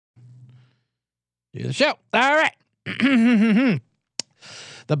Do the show. All right.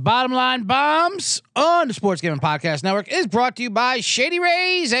 The Bottom Line Bombs on the Sports Gambling Podcast Network is brought to you by Shady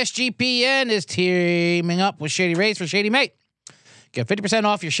Rays. SGPN is teaming up with Shady Rays for Shady Mate. Get 50%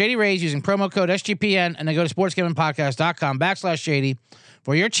 off your Shady Rays using promo code SGPN and then go to sportsgamblingpodcast.com/shady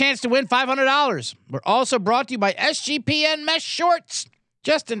for your chance to win $500. We're also brought to you by SGPN Mesh Shorts.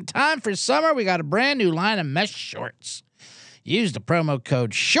 Just in time for summer, we got a brand new line of mesh shorts. Use the promo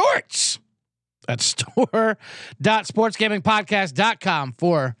code SHORTS at store.sportsgamblingpodcast.com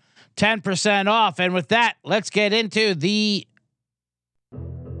for 10% off. And with that, let's get into the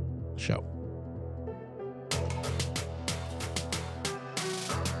show.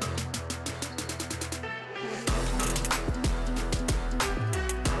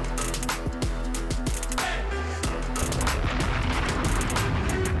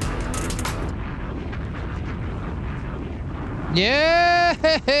 Yeah,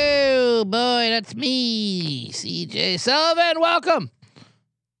 boy, that's me, CJ Sullivan. Welcome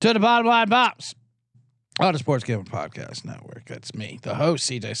to the Bottom Line Bombs on the Sports Gambling Podcast Network. That's me, the host,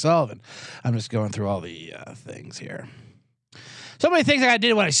 CJ Sullivan. I'm just going through all the things here. So many things I got to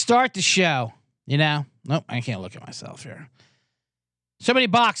do when I start the show, you know? Nope, I can't look at myself here. So many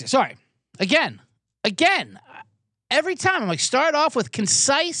boxes. Sorry. Again. Every time I'm like, start off with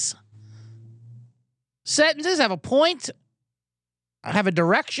concise sentences, have a point. I have a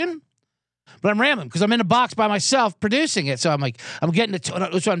direction, but I'm rambling because I'm in a box by myself producing it. So I'm like, I'm getting it.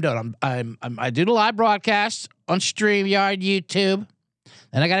 That's what I'm doing. I do the live broadcast on StreamYard, YouTube.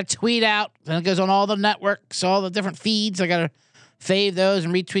 Then I got to tweet out. Then it goes on all the networks, all the different feeds. I got to fave those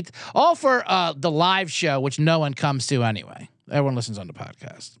and retweet. All for the live show, which no one comes to anyway. Everyone listens on the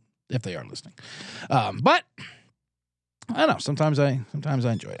podcast if they are listening. But I don't know. Sometimes I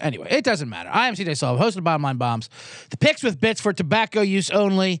enjoy it. Anyway, it doesn't matter. I am CJ Sullivan, host of the Bottom Line Bombs. The picks with bits for tobacco use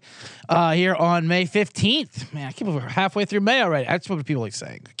only here on May 15th. Man, I can't believe we're halfway through May already. That's what people like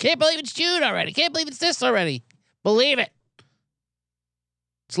saying. Can't believe it's June already. Can't believe it's this already. Believe it.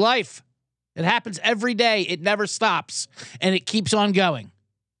 It's life. It happens every day. It never stops. And it keeps on going.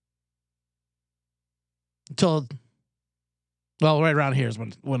 Until... Well, right around here is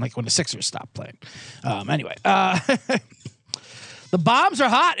when the Sixers stop playing. Anyway, the bombs are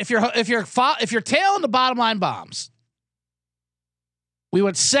hot. If you're tailing the Bottom Line Bombs, we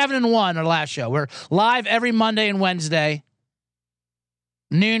went 7-1 our last show. We're live every Monday and Wednesday,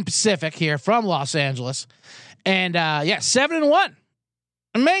 noon Pacific here from Los Angeles, and 7-1,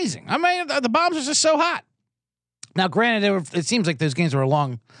 amazing. I mean, the bombs are just so hot. Now, granted, it seems like those games were a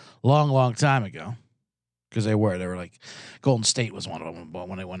long time ago. Because they were like, Golden State was one of them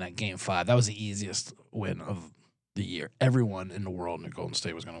when they won that Game 5. That was the easiest win of the year. Everyone in the world knew Golden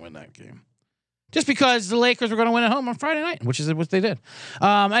State was going to win that game, just because the Lakers were going to win at home on Friday night, which is what they did.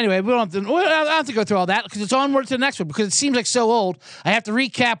 Anyway, we don't have to go through all that because it's onward to the next one. Because it seems like so old. I have to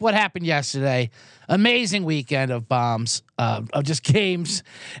recap what happened yesterday. Amazing weekend of bombs, of just games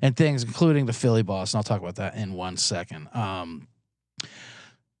and things, including the Philly boss, and I'll talk about that in 1 second.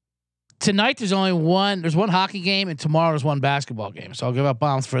 Tonight there's only one. There's one hockey game, and tomorrow there's one basketball game. So I'll give out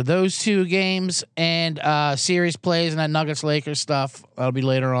bombs for those two games and series plays and that Nuggets Lakers stuff. That'll be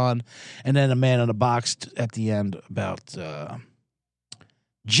later on, and then a man on the box at the end about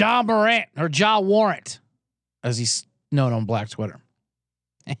Ja Morant or Ja Warrant, as he's known on Black Twitter.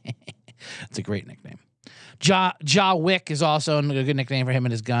 It's a great nickname. Ja Wick is also a good nickname for him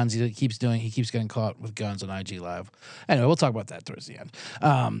and his guns. He keeps getting caught with guns on IG Live. Anyway, we'll talk about that towards the end.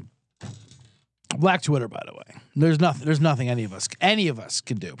 Black Twitter, by the way. There's nothing any of us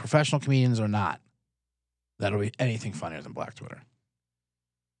can do, professional comedians or not, that'll be anything funnier than Black Twitter.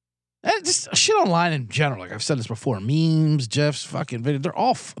 And just shit online in general. Like I've said this before, memes, GIFs, fucking video.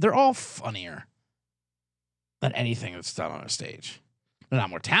 They're all funnier than anything that's done on a stage. They're not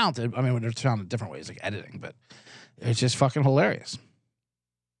more talented. I mean, they're talented in different ways, like editing, but it's just fucking hilarious.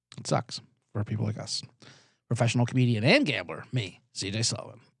 It sucks for people like us. Professional comedian and gambler, me, CJ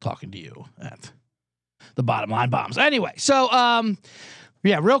Sullivan, talking to you at the Bottom Line Bombs. Anyway, so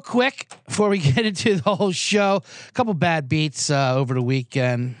real quick before we get into the whole show, a couple bad beats over the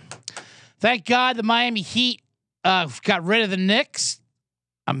weekend. Thank God the Miami Heat got rid of the Knicks.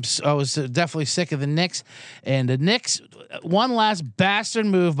 I was definitely sick of the Knicks, and the Knicks, one last bastard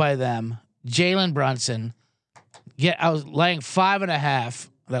move by them, Jalen Brunson. I was laying 5.5.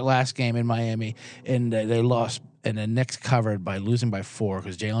 That last game in Miami, and they lost, and the Knicks covered by losing by 4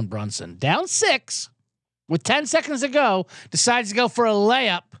 because Jalen Brunson, down 6 with 10 seconds to go, decides to go for a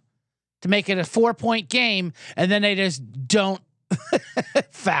layup to make it a 4-point game, and then they just don't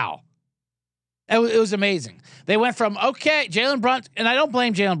foul. It was amazing. They went from, okay, Jalen Brunson, and I don't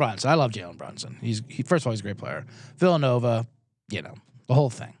blame Jalen Brunson. I love Jalen Brunson. First of all, he's a great player. Villanova, the whole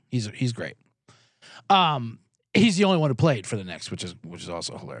thing. He's great. He's the only one who played for the Knicks, which is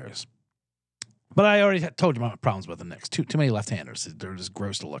also hilarious. But I already told you my problems with the Knicks. Too many left-handers. They're just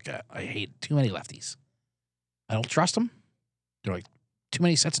gross to look at. I hate too many lefties. I don't trust them. They're like too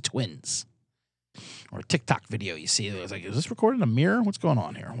many sets of twins. Or a TikTok video you see. It's like, is this recorded in a mirror? What's going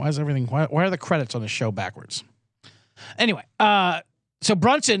on here? Why is everything? Why are the credits on the show backwards? Anyway, so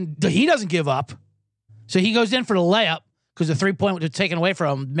Brunson, he doesn't give up. So he goes in for the layup because the 3-point was taken away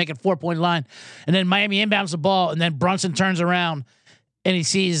from him, making 4-point line. And then Miami inbounds the ball, and then Brunson turns around and he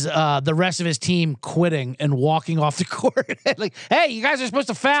sees the rest of his team quitting and walking off the court. Like, hey, you guys are supposed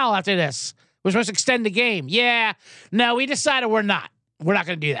to foul after this. We're supposed to extend the game. Yeah. No, we decided we're not. We're not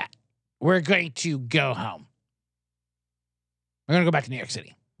going to do that. We're going to go home. We're going to go back to New York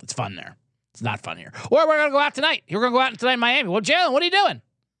City. It's fun there. It's not fun here. Or we're going to go out tonight. You're going to go out tonight in Miami. Well, Jalen, what are you doing?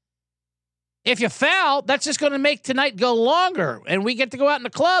 If you foul, that's just going to make tonight go longer, and we get to go out in the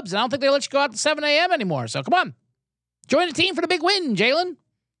clubs, and I don't think they let you go out at 7 a.m. anymore. So come on. Join the team for the big win, Jalen.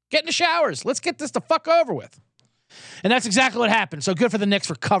 Get in the showers. Let's get this the fuck over with. And that's exactly what happened. So good for the Knicks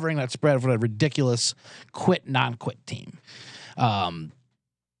for covering that spread for a ridiculous non-quit team.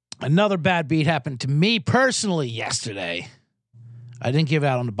 Another bad beat happened to me personally yesterday. I didn't give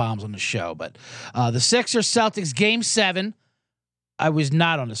out on the bombs on the show, but the Sixers-Celtics Game 7. I was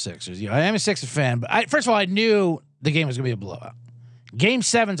not on the Sixers. I am a Sixers fan, but first of all, I knew the game was going to be a blowout. Game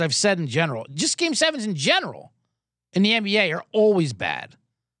 7s, I've said in general, just Game 7s in general in the NBA are always bad.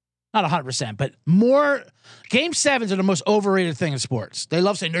 Not 100%, but more. Game 7s are the most overrated thing in sports. They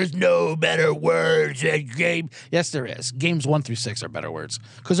love saying there's no better words in game. Yes, there is. Games 1 through 6 are better words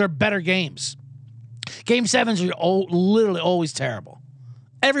because they're better games. Game 7s are literally always terrible.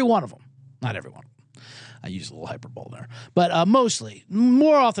 Every one of them. Not every one. I use a little hyperbole there. But mostly,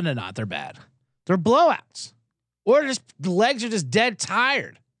 more often than not, they're bad. They're blowouts. Or just the legs are just dead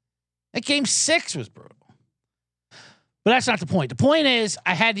tired. That Game 6 was brutal. But that's not the point. The point is,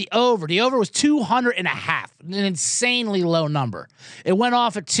 I had the over. The over was 200.5, an insanely low number. It went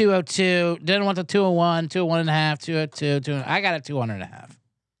off at 202, then went to 201, 201.5, 202, 200. I got it 200.5.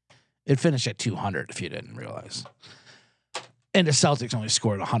 It finished at 200, if you didn't realize. And the Celtics only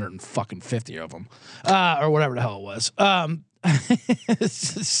scored 150 of them, or whatever the hell it was. The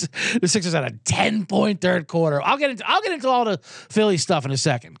Sixers had a 10-point third quarter. I'll get into all the Philly stuff in a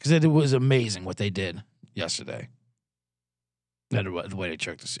second because it was amazing what they did yesterday. The way they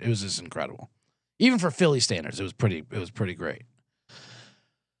choked us, it was just incredible. Even for Philly standards, it was pretty great.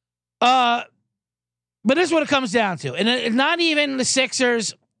 But this is what it comes down to, and not even the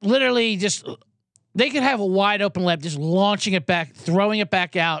Sixers. Literally, just they could have a wide open lap, just launching it back, throwing it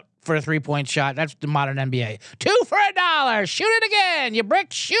back out for a 3-point shot. That's the modern NBA. 2 for $1. Shoot it again. You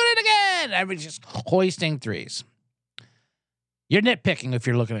brick. Shoot it again. Everybody's just hoisting threes. You're nitpicking if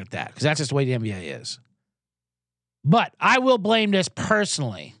you're looking at that because that's just the way the NBA is. But I will blame this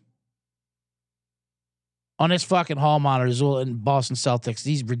personally on this fucking hall monitor and Boston Celtics.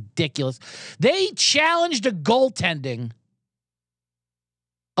 These ridiculous. They challenged the goaltending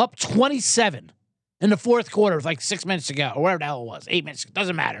up 27 in the fourth quarter with like 6 minutes to go, or whatever the hell it was, 8 minutes.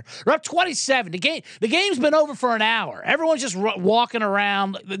 Doesn't matter. They're up 27. The game's been over for an hour. Everyone's just walking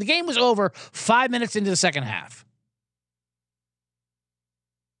around. The game was over 5 minutes into the second half.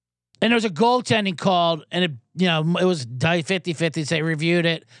 And there was a goaltending called, and it was 50-50. They reviewed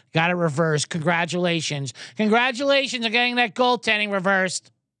it, got it reversed. Congratulations on getting that goaltending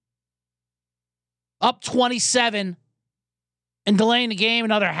reversed. Up 27 and delaying the game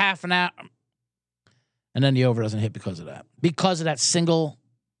another half an hour. And then the over doesn't hit because of that single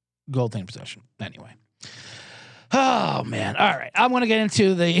goaltending possession. Anyway. Oh, man. All right. I'm going to get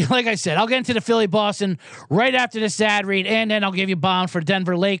into like I said, I'll get into the Philly-Boston right after this ad read, and then I'll give you bombs for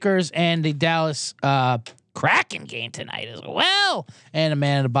Denver Lakers and the Dallas Kraken game tonight as well, and a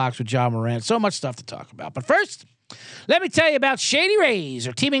man in the box with John Moran. So much stuff to talk about. But first, let me tell you about Shady Rays.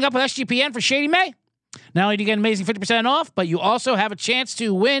 They're teaming up with SGPN for Shady May. Not only do you get an amazing 50% off, but you also have a chance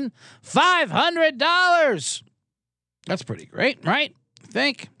to win $500. That's pretty great, right? I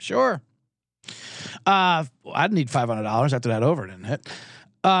think. Sure. I'd need $500 after that over didn't hit.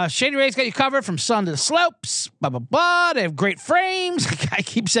 Shady Rays got you covered from sun to the slopes. Blah, blah, blah. They have great frames. I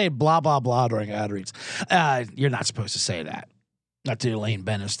keep saying blah, blah, blah during ad reads. You're not supposed to say that. Not to Elaine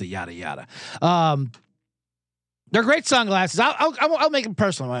Bennis, the yada, yada. They're great sunglasses. I'll make them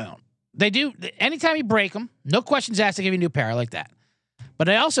personal on my own. They do. Anytime you break them, no questions asked, to give you a new pair. I like that. But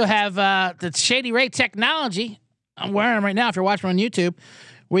they also have the Shady Ray technology. I'm wearing them right now if you're watching on YouTube,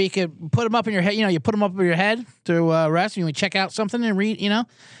 where you could put them up in your head. You know, you put them up in your head to rest. And you check out something and read, and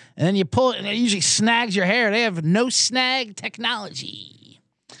then you pull it, and it usually snags your hair. They have no snag technology.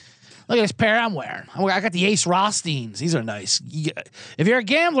 Look at this pair I'm wearing. I got the Ace Rothsteins. These are nice. If you're a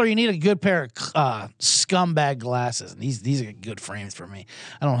gambler, you need a good pair of scumbag glasses. And these are good frames for me.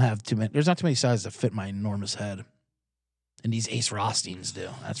 I don't have too many. There's not too many sizes that fit my enormous head. And these Ace Rothsteins do.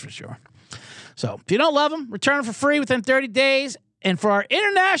 That's for sure. So if you don't love them, return them for free within 30 days. And for our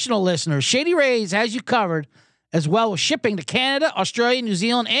international listeners, Shady Rays has you covered, as well as shipping to Canada, Australia, New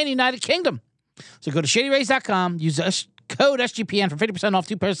Zealand, and United Kingdom. So go to shadyrays.com, use code SGPN for 50% off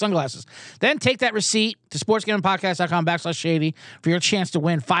 2 pairs of sunglasses. Then take that receipt to sportsgamblingpodcast.com/shady for your chance to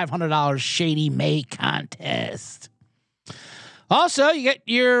win $500 Shady May contest. Also, you get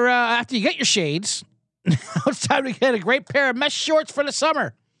your after you get your shades, it's time to get a great pair of mesh shorts for the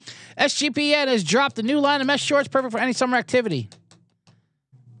summer. SGPN has dropped a new line of mesh shorts, perfect for any summer activity.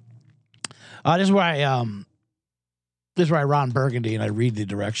 This is where I Ron Burgundy and I read the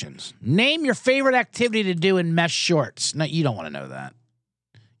directions. Name your favorite activity to do in mesh shorts. No, you don't want to know that.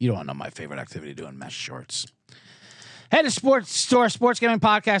 You don't want to know my favorite activity to do in mesh shorts. Head to sports store,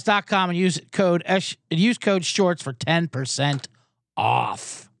 sportsgamblingpodcast.com, and use code shorts for 10%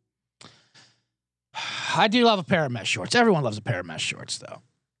 off. I do love a pair of mesh shorts. Everyone loves a pair of mesh shorts, though.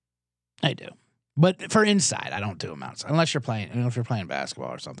 I do. But for inside, I don't do them outside unless you're playing. If you're playing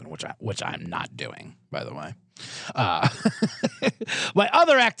basketball or something, which I'm not doing, by the way. My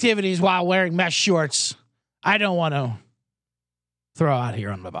other activities while wearing mesh shorts, I don't want to throw out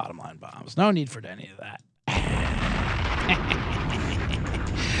here on the bottom line bombs. No need for any of that.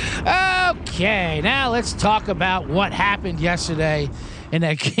 Okay, now let's talk about what happened yesterday in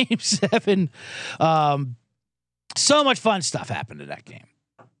that Game 7. So much fun stuff happened in that game.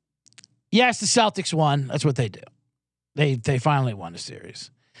 Yes, the Celtics won. That's what they do. They finally won the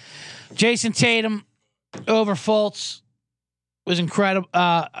series. Jason Tatum over Fultz was incredible.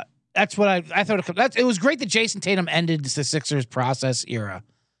 That's what I thought. It was great that Jason Tatum ended the Sixers process era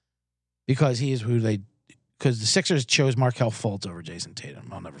because because the Sixers chose Markelle Fultz over Jason Tatum.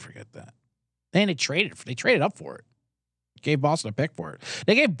 I'll never forget that. And they traded up for it. Gave Boston a pick for it.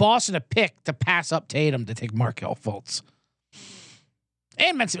 They gave Boston a pick to pass up Tatum to take Markelle Fultz.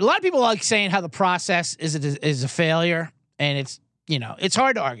 And a lot of people like saying how the process is a failure, and it's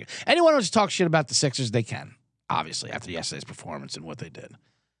hard to argue. Anyone who wants to talk shit about the Sixers, they can, obviously, after yesterday's performance and what they did.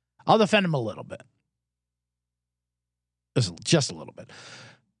 I'll defend them a little bit. Just a little bit.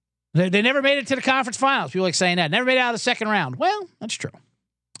 They never made it to the conference finals. People like saying that. Never made it out of the second round. Well, that's true.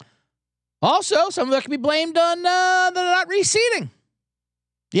 Also, some of that can be blamed on they're not reseeding.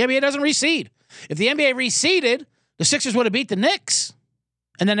 The NBA doesn't reseed. If the NBA reseeded, the Sixers would have beat the Knicks.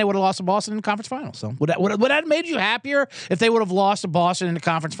 And then they would have lost to Boston in the conference finals. So would that have made you happier if they would have lost to Boston in the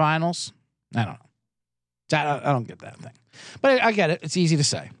conference finals? I don't know. I don't get that thing. But I get it. It's easy to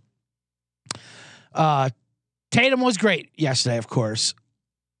say. Tatum was great yesterday, of course.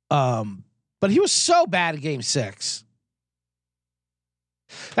 But he was so bad in Game 6.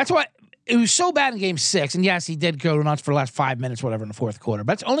 That's why it was so bad in Game 6. And yes, he did go nuts for the last 5 minutes, whatever, in the fourth quarter.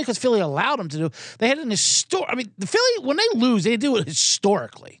 But it's only because Philly allowed him to do. They had an historic. I mean, the Philly, when they lose, they do it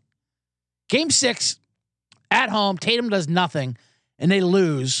historically. Game 6 at home, Tatum does nothing, and they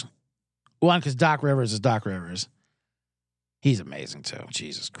lose. One, because Doc Rivers is Doc Rivers. He's amazing too.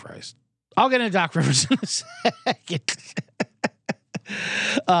 Jesus Christ. I'll get into Doc Rivers in a second.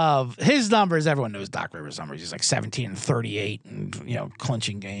 His numbers, everyone knows Doc Rivers' numbers. He's like 17-38 and,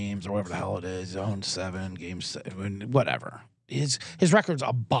 clinching games or whatever the hell it is. Owned 7 games, whatever. His record's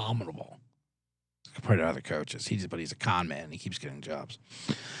abominable compared to other coaches. But he's a con man. And he keeps getting jobs.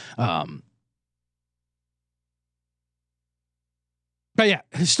 But yeah,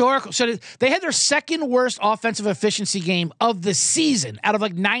 historical. So they had their second worst offensive efficiency game of the season out of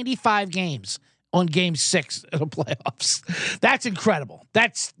like 95 games. On Game 6 of the playoffs. That's incredible.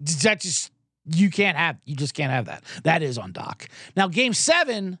 That just you just can't have that. That is on Doc. Now, Game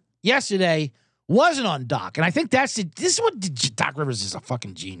 7 yesterday wasn't on Doc, and I think this is what Doc Rivers is a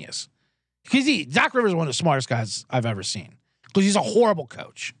fucking genius. Because Doc Rivers is one of the smartest guys I've ever seen. Because he's a horrible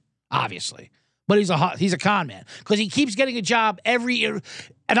coach, obviously, but he's a con man. Because he keeps getting a job every year.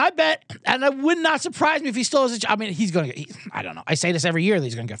 And I bet, and it would not surprise me if he still has a job. I mean, he's going to get, I don't know. I say this every year that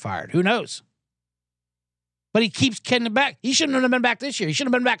he's going to get fired. Who knows? But he keeps getting it back. He shouldn't have been back this year. He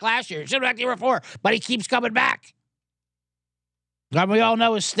shouldn't have been back last year. He should have been back the year before. But he keeps coming back. We all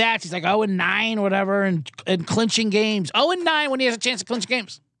know his stats. He's like 0-9 or whatever and clinching games. 0-9 when he has a chance to clinch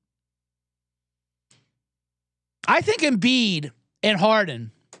games. I think Embiid and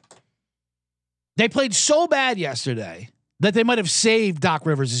Harden, they played so bad yesterday that they might have saved Doc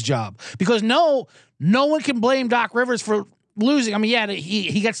Rivers' job, because no one can blame Doc Rivers for losing. I mean, yeah,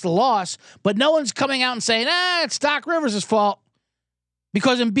 he gets the loss, but no one's coming out and saying, it's Doc Rivers' fault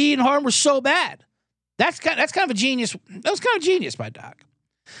because Embiid and Harden were so bad. That's kind of a genius. That was kind of genius by Doc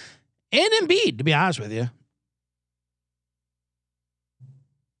and Embiid, to be honest with you.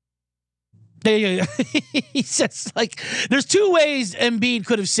 He says, like, there's two ways Embiid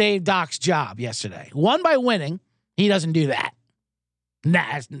could have saved Doc's job yesterday. One, by winning. He doesn't do that.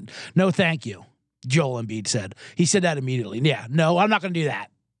 Nah, no thank you, Joel Embiid said. He said that immediately. Yeah, no, I'm not going to do that.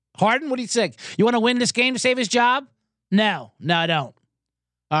 Harden, what do you think? You want to win this game to save his job? No, I don't.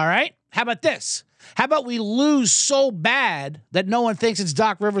 All right? How about this? How about we lose so bad that no one thinks it's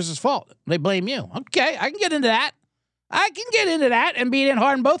Doc Rivers' fault? They blame you. Okay, I can get into that. Embiid and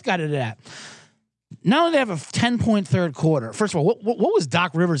Harden both got into that. Now they have a 10-point third quarter. First of all, what was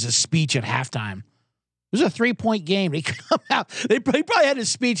Doc Rivers' speech at halftime? It was a 3-point game. They come out. He probably had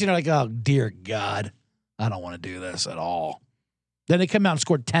his speech, and they're like, oh, dear God, I don't want to do this at all. Then they come out and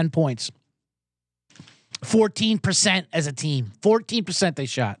scored 10 points. 14% as a team. 14% they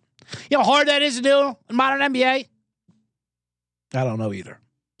shot. You know how hard that is to do in modern NBA? I don't know either.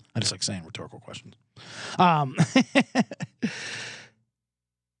 I just like saying rhetorical questions.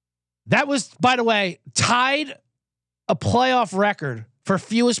 That was, by the way, tied a playoff record for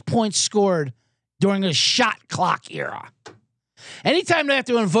fewest points scored during the shot clock era. Anytime they have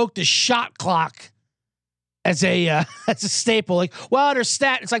to invoke the shot clock as a staple, like, well, there's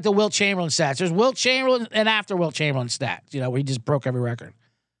stat. It's like the Wilt Chamberlain stats. There's Wilt Chamberlain and after Wilt Chamberlain stats. Where he just broke every record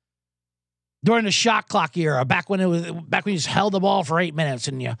during the shot clock era. Back when you just held the ball for 8 minutes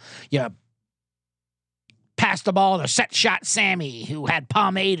and you passed the ball to set shot Sammy, who had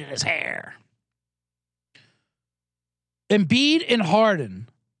pomade in his hair. Embiid and Harden.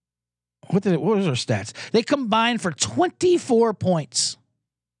 What was their stats? They combined for 24 points.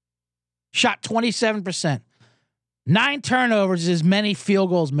 Shot 27%. 9 turnovers, as many field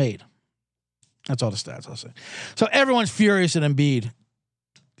goals made. That's all the stats I'll say. So everyone's furious at Embiid.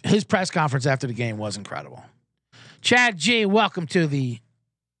 His press conference after the game was incredible. Chad G, welcome to the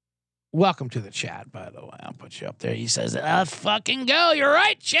chat, by the way. I'll put you up there. He says, let's fucking go. You're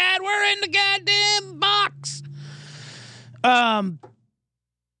right, Chad. We're in the goddamn box.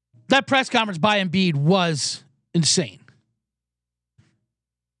 That press conference by Embiid was insane.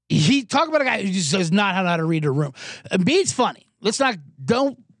 He talked about a guy who just does not know how to read a room. Embiid's funny.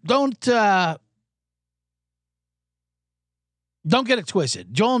 Don't get it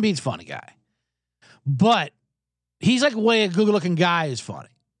twisted. Joel Embiid's a funny guy. But he's like the way a good-looking guy is funny.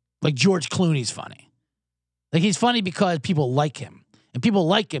 Like George Clooney's funny. Like he's funny because people like him. And people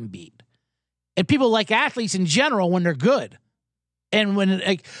like Embiid. And people like athletes in general when they're good. And when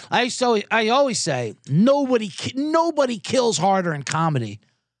I always say, nobody kills harder in comedy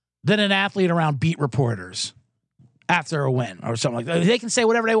than an athlete around beat reporters after a win or something like that. They can say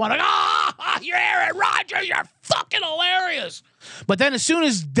whatever they want. Like, you're Aaron Rodgers, you're fucking hilarious. But then as soon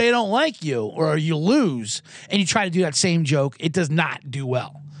as they don't like you or you lose and you try to do that same joke, it does not do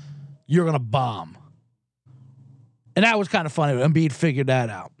well. You're going to bomb. And that was kind of funny. Embiid figured that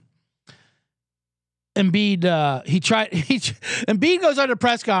out. Embiid, Embiid goes on the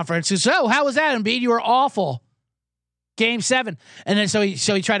press conference. He says, how was that, Embiid? You were awful. Game 7. And then so he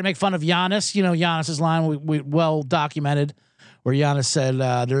tried to make fun of Giannis. Giannis's line we well documented where Giannis said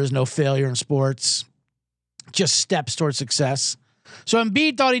there is no failure in sports, just steps towards success. So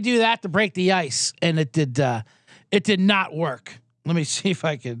Embiid thought he'd do that to break the ice, and it did not work. Let me see if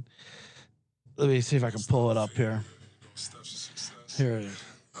I can pull it up here. Here it is.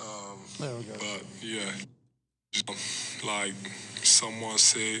 There we go. But yeah, like someone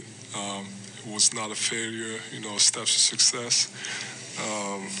said, it was not a failure, steps to success.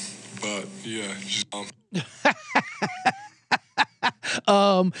 But yeah,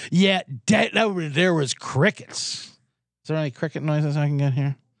 yeah, there was crickets. Is there any cricket noises I can get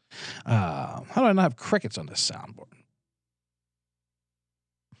here? How do I not have crickets on this soundboard?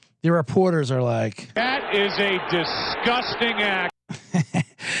 The reporters are like, that is a disgusting act.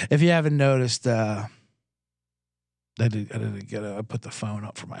 If you haven't noticed, I put the phone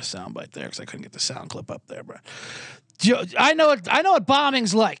up for my soundbite there because I couldn't get the sound clip up there. But I know what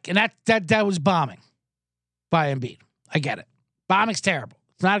bombing's like, and that was bombing by Embiid. I get it. Bombing's terrible.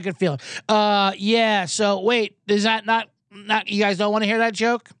 It's not a good feeling. Yeah. So wait, is that not? You guys don't want to hear that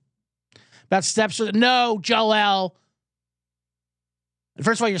joke about steps? No, Joel.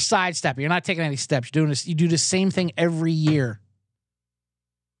 First of all, you're sidestepping. You're not taking any steps. You're doing this. You do the same thing every year.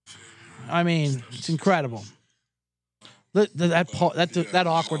 I mean, it's incredible. That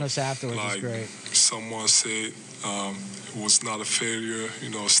awkwardness afterwards is great. someone said it was not a failure,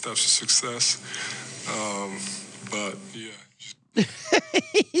 steps to success. But yeah.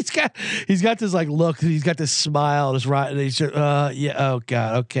 he's got this like look. He's got this smile. Just right. He's yeah. Oh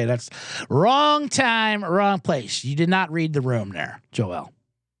God. Okay, that's wrong time, wrong place. You did not read the room there, Joel.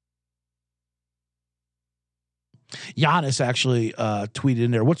 Giannis actually tweeted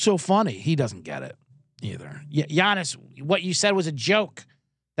in there, "What's so funny?" He doesn't get it either. Giannis, what you said was a joke.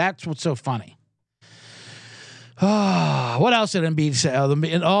 That's what's so funny. What else did Embiid say?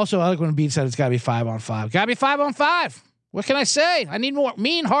 And also, I like when Embiid said it's got to be 5-on-5. Got to be 5-on-5. What can I say? I need more.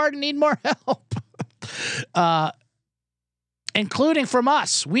 Me and Harden need more help, including from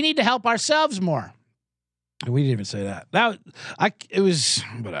us. We need to help ourselves more. We didn't even say that. It was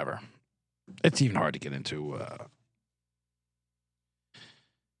whatever. It's even hard to get into.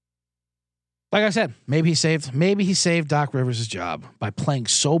 Like I said, maybe he saved Doc Rivers' job by playing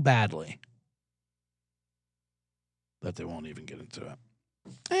so badly that they won't even get into it.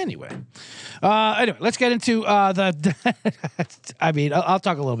 Anyway, let's get into the. I mean, I'll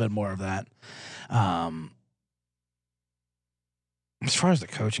talk a little bit more of that. As far as the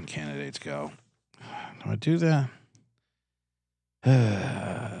coaching candidates go, do I do that?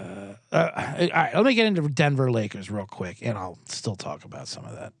 All right, let me get into Denver Lakers real quick, and I'll still talk about some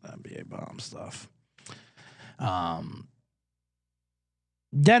of that NBA bomb stuff.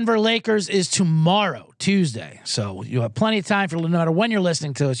 Denver Lakers is tomorrow, Tuesday. So you have plenty of time for no matter when you're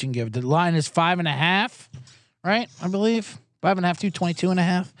listening to us. You can give it. The line is 5.5, right? I believe 5.5 to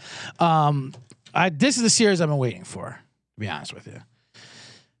 22.5. This is the series I've been waiting for, to be honest with you.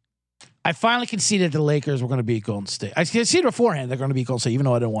 I finally conceded the Lakers were going to beat Golden State. I conceded beforehand they're going to beat Golden State, even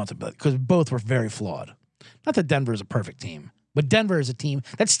though I didn't want to, because both were very flawed. Not that Denver is a perfect team, but Denver is a team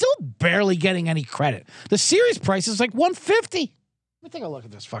that's still barely getting any credit. The series price is like $150. Let me take a look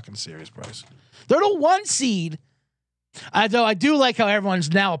at this fucking series price. They're the 1 seed. Though I do like how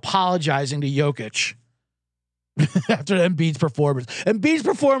everyone's now apologizing to Jokic after Embiid's performance. Embiid's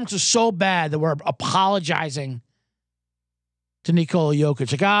performance is so bad that we're apologizing to Nikola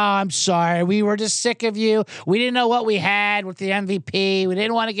Jokic. Like, I'm sorry. We were just sick of you. We didn't know what we had with the MVP. We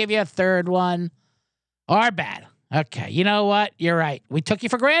didn't want to give you a third one. Our bad. Okay, you know what? You're right. We took you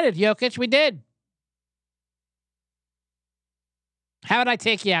for granted, Jokic. We did. How would I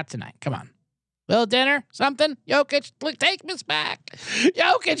take you out tonight? Come on. Little dinner? Something? Jokic, take us back.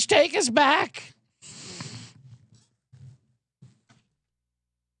 Jokic, take us back.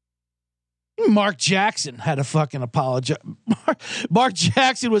 Mark Jackson had a fucking apology. Mark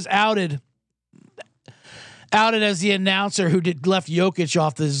Jackson was outed as the announcer who left Jokic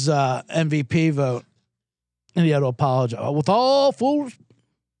off his MVP vote. And he had to apologize. With all full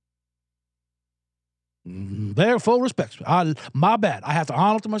respect. My bad. I have to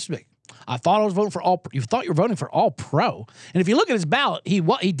honor to my speak. I thought I was voting for all. You thought you were voting for all pro. And if you look at his ballot, he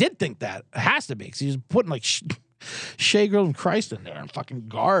did think that. It has to be because he was putting like Shea Girl and Christ in there and fucking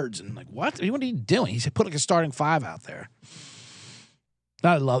guards and like what are you doing? He put like a starting 5 out there.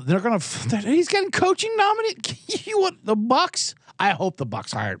 I love. He's getting coaching nominated. You want the Bucks? I hope the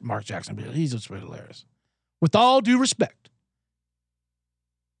Bucks hired Mark Jackson. He's just hilarious. With all due respect.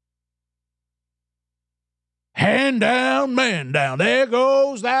 Hand down, man down. There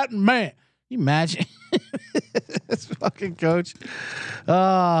goes that man. You imagine? This fucking coach.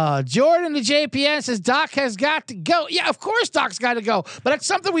 Jordan to JPN says Doc has got to go. Yeah, of course Doc's got to go. But it's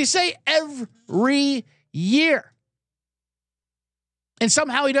something we say every year. And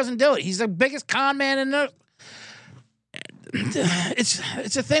somehow he doesn't do it. He's the biggest con man in the...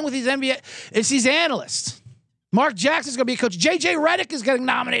 It's a thing with these NBA... It's these analysts. Mark Jackson's going to be a coach. JJ Redick is getting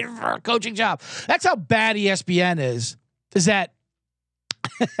nominated for a coaching job. That's how bad ESPN is that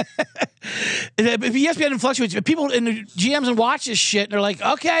if ESPN didn't fluctuate, people in the GMs and watch this shit, and they're like,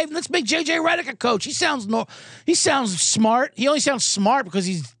 okay, let's make JJ Redick a coach. He sounds smart. He only sounds smart because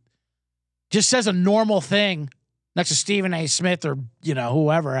he's just says a normal thing next to Stephen A. Smith or,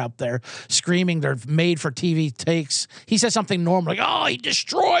 whoever out there screaming their made for TV takes. He says something normal, like, oh, he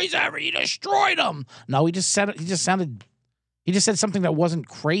destroyed them. No, he just said something that wasn't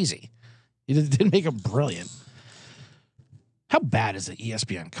crazy. He didn't make him brilliant. How bad is the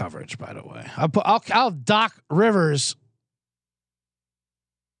ESPN coverage, by the way? I'll Doc Rivers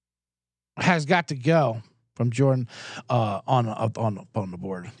has got to go from Jordan on the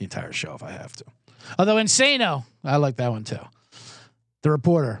board the entire show if I have to. Although Insano, I like that one too. The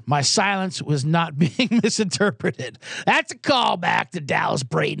reporter, my silence was not being misinterpreted. That's a callback to Dallas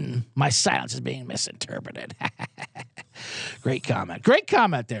Braden. My silence is being misinterpreted. Great comment. Great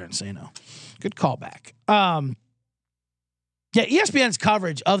comment there, Insano. Good callback. Yeah, ESPN's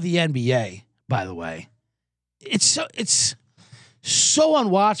coverage of the NBA by the way. It's so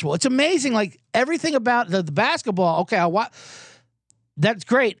unwatchable. It's amazing. Like everything about the basketball. Okay, that's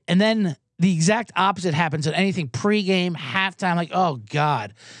great. And then the exact opposite happens at anything pregame, halftime. Like, oh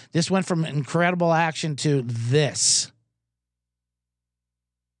God, this went from incredible action to this.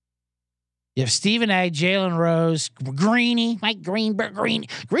 You have Stephen A., Jalen Rose, Greeny, Mike Greenberg, Greeny.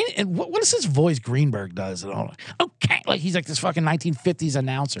 And what is this voice Greenberg does? Okay, like he's like this fucking 1950s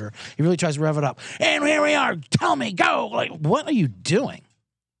announcer. He really tries to rev it up. And here we are. Tell me, go. Like, what are you doing?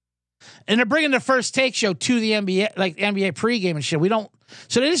 And they're bringing the First Take show to the NBA, like NBA pregame and shit.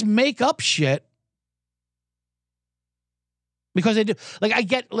 So they just make up shit because they do.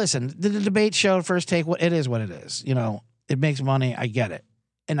 Like, listen, the debate show, First Take, it is what it is. You know, it makes money. I get it.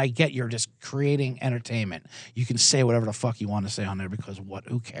 And I get you're just creating entertainment. You can say whatever the fuck you want to say on there because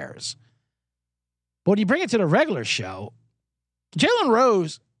who cares? But when you bring it to the regular show, Jalen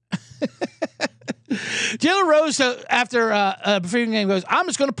Rose, after a freaking game goes, I'm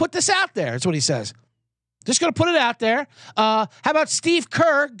just going to put this out there. That's what he says. Just going to put it out there. How about Steve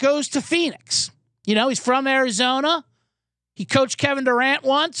Kerr goes to Phoenix? You know, he's from Arizona. He coached Kevin Durant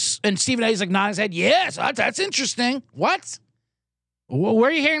once. And Stephen A's like nodding his head. Yes, that's interesting. What? Where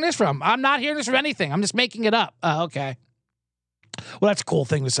are you hearing this from? I'm not hearing this from anything. I'm just making it up. Okay. Well, that's a cool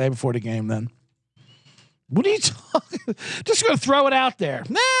thing to say before the game then. What are you talking? Just going to throw it out there.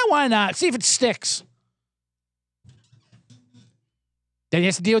 Nah, why not? See if it sticks. Then he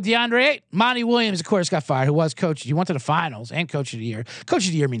has to deal with DeAndre Ayton. Monty Williams, of course, got fired, who was coach. He went to the finals and coach of the year. Coach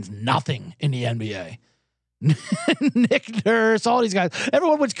of the year means nothing in the NBA. Nick Nurse, all these guys.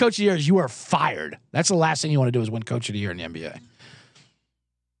 Everyone wins coach of the year is you are fired. That's the last thing you want to do is win coach of the year in the NBA.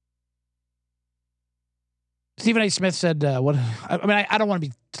 Stephen A. Smith said, I don't want to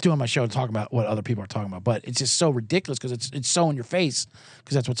be doing my show and talking about what other people are talking about, but it's just so ridiculous because it's so in your face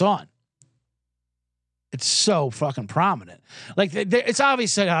because that's what's on. It's so fucking prominent. Like, it's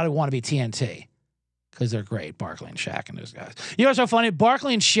obvious how they want to be TNT because they're great, Barkley and Shaq and those guys. You know what's so funny?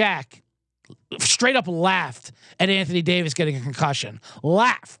 Barkley and Shaq straight up laughed at Anthony Davis getting a concussion.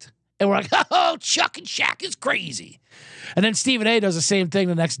 Laughed. And we're like, oh, Chuck and Shaq is crazy. And then Stephen A. does the same thing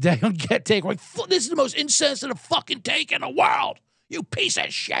the next day on Get Take. We're like, this is the most insensitive fucking take in the world. You piece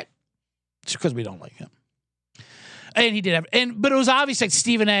of shit. It's because we don't like him. And he did but it was obvious that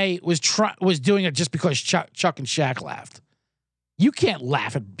Stephen A. was doing it just because Chuck and Shaq laughed. You can't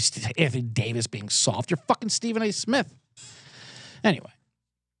laugh at Anthony Davis being soft. You're fucking Stephen A. Smith. Anyway,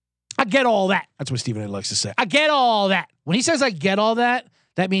 I get all that. That's what Stephen A. likes to say. I get all that. When he says I get all that,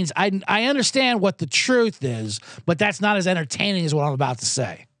 that means I understand what the truth is, but that's not as entertaining as what I'm about to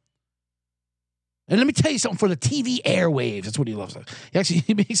say. And let me tell you something for the TV airwaves. That's what he loves.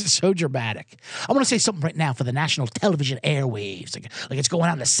 He makes it so dramatic. I want to say something right now for the national television airwaves. Like it's going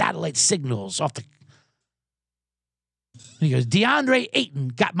on the satellite signals off the... And he goes, DeAndre Ayton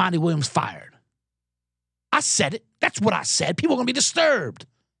got Monty Williams fired. I said it. That's what I said. People are going to be disturbed.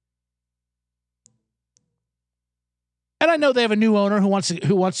 And I know they have a new owner who wants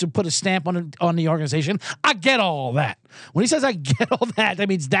to put a stamp on the organization. I get all that. When he says I get all that, that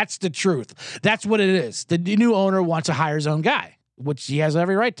means that's the truth. That's what it is. The new owner wants to hire his own guy, which he has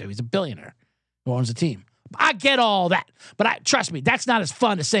every right to. He's a billionaire who owns the team. I get all that. But trust me, that's not as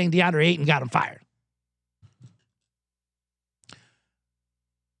fun as saying DeAndre Ayton got him fired.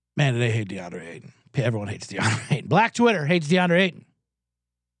 Man, do they hate DeAndre Ayton. Everyone hates DeAndre Ayton. Black Twitter hates DeAndre Ayton.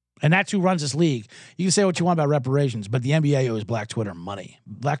 And that's who runs this league. You can say what you want about reparations, but the NBA owes Black Twitter money.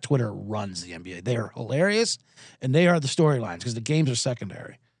 Black Twitter runs the NBA. They are hilarious, and they are the storylines because the games are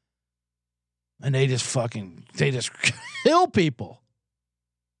secondary. And they just kill people.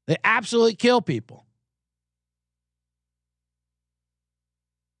 They absolutely kill people.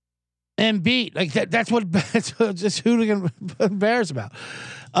 And beat. Like, that's what just hooligan bears about.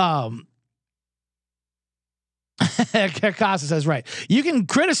 Costa says, right. You can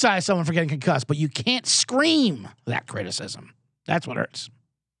criticize someone for getting concussed, but you can't scream that criticism. That's what hurts.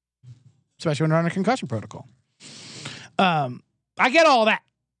 Especially when they're on a concussion protocol. I get all that.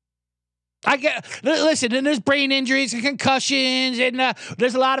 Listen, and there's brain injuries and concussions, and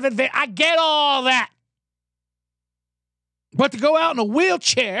there's a lot of advantage. I get all that. But to go out in a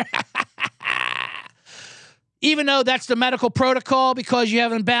wheelchair, even though that's the medical protocol because you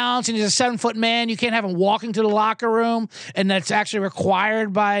have an imbalance and he's a 7-foot man, you can't have him walking to the locker room, and that's actually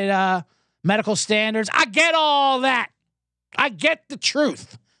required by medical standards. I get all that. I get the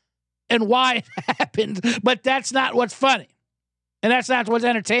truth and why it happened, but that's not what's funny. And that's not what's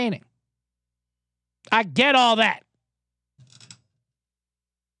entertaining. I get all that.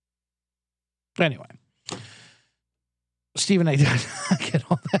 Anyway. Stephen A. I get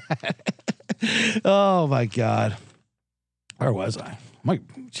all that. Oh my God. Where was I?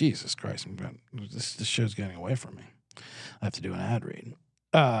 Jesus Christ. This show's getting away from me. I have to do an ad read.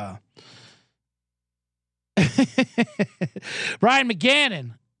 Brian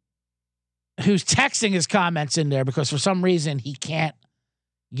McGannon, who's texting his comments in there because for some reason he can't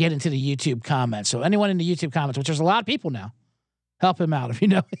get into the YouTube comments. So anyone in the YouTube comments, which there's a lot of people now, help him out if you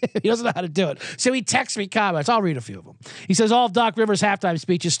know. He doesn't know how to do it. So he texts me comments. I'll read a few of them. He says, all of Doc Rivers' halftime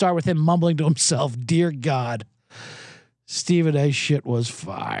speeches start with him mumbling to himself, "Dear God, Stephen A. shit was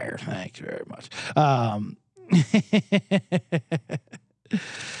fire." Thank you very much.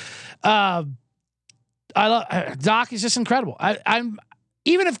 I love Doc is just incredible. I'm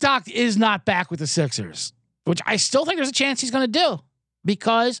even if Doc is not back with the Sixers, which I still think there's a chance he's going to do,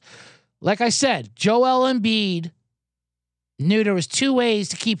 because, like I said, Joel Embiid knew there was two ways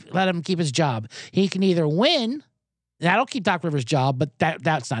to let him keep his job. He can either win, that'll keep Doc Rivers' job, but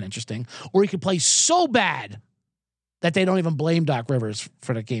that's not interesting, or he could play so bad that they don't even blame Doc Rivers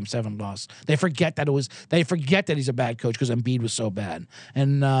for the Game 7 loss. They forget that he's a bad coach because Embiid was so bad.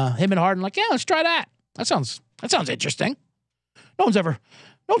 And him and Harden like, yeah, let's try that. That sounds interesting. No one's ever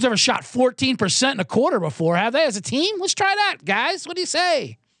shot 14% in a quarter before, have they, as a team? Let's try that, guys. What do you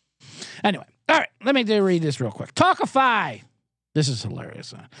say? Anyway, all right, let me read this real quick. Talkify. This is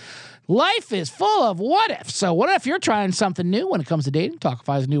hilarious. Life is full of what ifs. So what if you're trying something new when it comes to dating?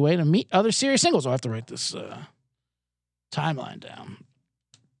 Talkify is a new way to meet other serious singles. I'll have to write this timeline down.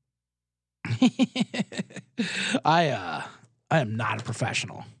 I am not a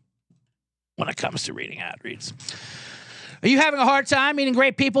professional when it comes to reading ad reads. Are you having a hard time meeting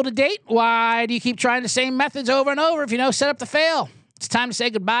great people to date? Why do you keep trying the same methods over and over if you know set up to fail? It's time to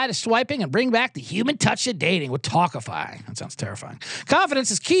say goodbye to swiping and bring back the human touch to dating with Talkify. That sounds terrifying. Confidence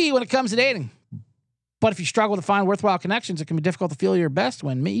is key when it comes to dating. But if you struggle to find worthwhile connections, it can be difficult to feel your best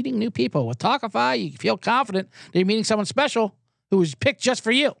when meeting new people. With Talkify, you feel confident that you're meeting someone special who was picked just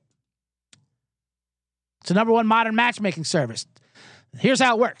for you. It's the #1 modern matchmaking service. Here's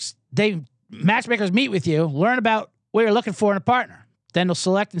how it works. Matchmakers meet with you, learn about what you're looking for in a partner. Then they'll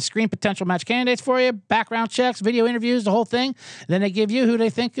select and screen potential match candidates for you, background checks, video interviews, the whole thing. And then they give you who they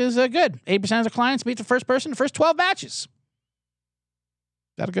think is good. 80% of the clients meet the first person, the first 12 matches. Is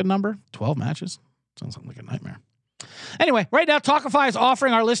that a good number? 12 matches? Sounds like a nightmare. Anyway, right now, Talkify is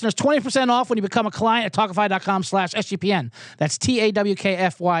offering our listeners 20% off when you become a client at Talkify.com/SGPN. That's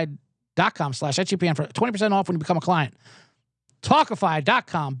TAWKFY.com/SGPN for 20% off when you become a client.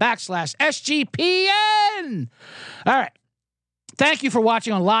 Talkify.com/SGPN. All right. Thank you for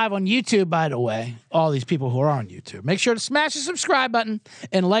watching live on YouTube, by the way. All these people who are on YouTube. Make sure to smash the subscribe button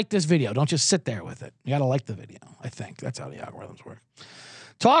and like this video. Don't just sit there with it. You got to like the video, I think. That's how the algorithms work.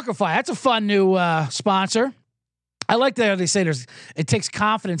 Talkify, that's a fun new sponsor. I like that they say it takes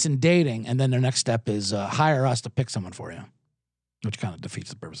confidence in dating, and then their next step is hire us to pick someone for you, which kind of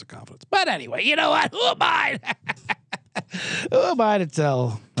defeats the purpose of confidence. But anyway, you know what? Who am I? Who am I to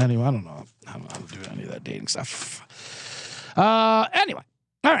tell? Anyway, I don't know how to do any of that dating stuff. Anyway,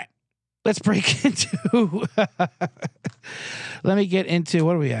 all right. Let's break into. Let me get into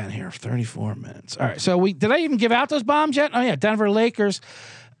what are we at here? 34 minutes. All right. So did I even give out those bombs yet? Oh yeah, Denver Lakers.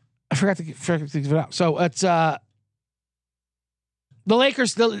 I forgot to give it out. So it's the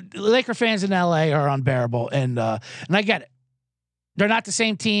Lakers. The Laker fans in LA are unbearable, and I get it. They're not the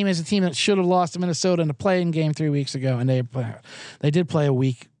same team as the team that should have lost to Minnesota in the play-in game 3 weeks ago, and they did play a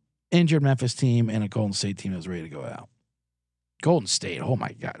weak injured Memphis team and a Golden State team that was ready to go out. Golden State, oh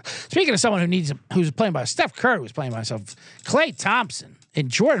my God. Speaking of someone who's playing by Steph Curry was playing by himself, Klay Thompson and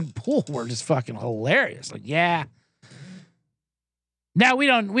Jordan Poole were just fucking hilarious. Like, yeah. Now we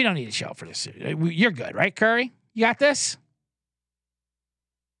don't need to show up for this. You're good, right, Curry? You got this?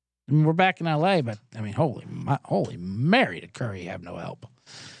 I mean, we're back in LA, but I mean, holy Mary, did Curry have no help.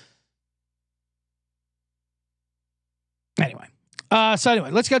 Anyway,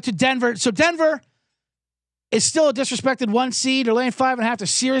 let's go to Denver. So Denver is still a disrespected 1 seed. They're laying 5.5. The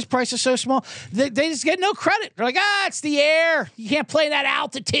series price is so small. They just get no credit. They're like, it's the air. You can't play that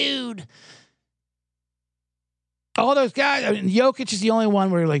altitude. All those guys. I mean, Jokic is the only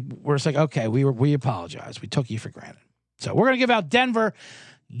one where it's like, okay, we apologize. We took you for granted. So we're gonna give out Denver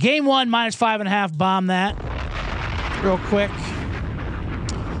game 1 -5.5. Bomb that real quick.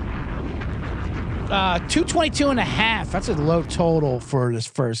 222.5. That's a low total for this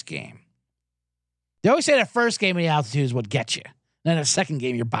first game. They always say that first game in the altitude is what gets you. Then the second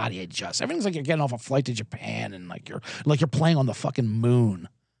game, your body adjusts. Everything's like you're getting off a flight to Japan and like you're playing on the fucking moon.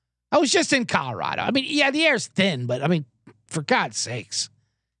 I was just in Colorado. I mean, yeah, the air's thin, but I mean, for God's sakes,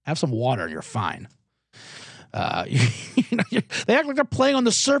 have some water and you're fine. They act like they're playing on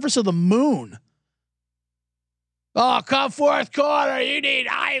the surface of the moon. Oh, come fourth quarter. You need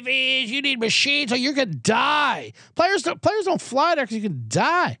IVs. You need machines, or you're gonna die. Players don't fly there because you can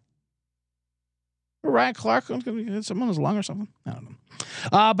die. Ryan Clark gonna hit someone on his lung or something. I don't know.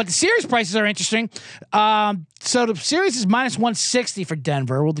 But the series prices are interesting. So the series is minus 160 for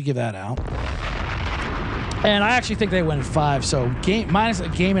Denver. We'll give that out. And I actually think they win at 5. So minus a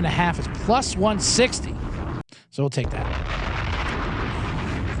game and a half is plus 160. So we'll take that.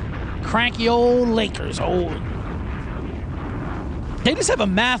 Cranky old Lakers. They just have a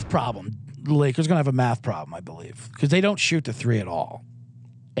math problem. The Lakers going to have a math problem, I believe, because they don't shoot the 3 at all.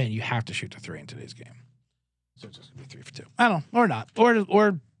 And you have to shoot the 3 in today's game. So it's just going to be 3 for 2. I don't know. Or not. Or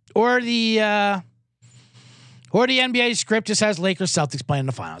the NBA script just has Lakers Celtics playing in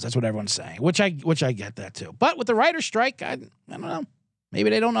the finals. That's what everyone's saying, which I get that too. But with the writer's strike, I don't know. Maybe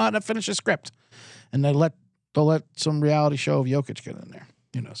they don't know how to finish the script, and they'll let some reality show of Jokic get in there.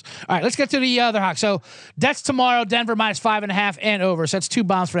 Who knows? All right, let's get to the other Hawks. So that's tomorrow. Denver minus 5.5 and over. So that's 2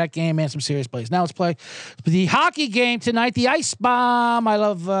 bombs for that game and some serious plays. Now let's play the hockey game tonight. The ice bomb. I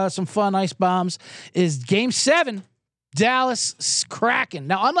love some fun ice bombs. Is Game 7. Dallas Kraken.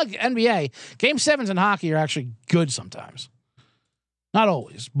 Now, unlike NBA, Game 7s in hockey are actually good sometimes. Not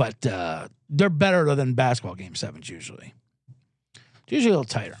always, but they're better than basketball Game 7s usually. It's usually a little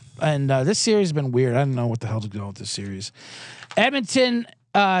tighter. And this series has been weird. I don't know what the hell to go with this series. Edmonton,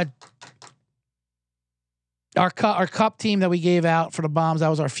 our cup team that we gave out for the bombs, that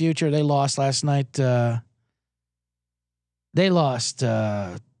was our future. They lost last night. They lost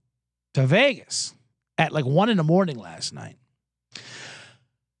to Vegas at like 1 a.m. last night.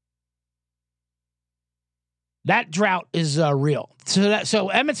 That drought is real. So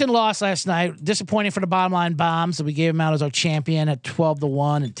Edmonton lost last night. Disappointing for the bottom line bombs. So we gave them out as our champion at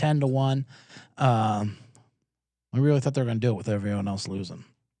 12-1 and 10-1. We really thought they were going to do it with everyone else losing.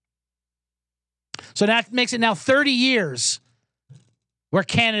 So that makes it now 30 years where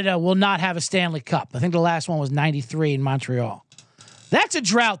Canada will not have a Stanley Cup. I think the last one was 93 in Montreal. That's a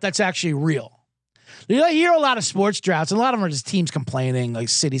drought that's actually real. You hear a lot of sports droughts, and a lot of them are just teams complaining, like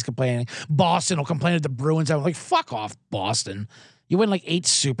cities complaining. Boston will complain at the Bruins. I'm like, fuck off, Boston. You win like 8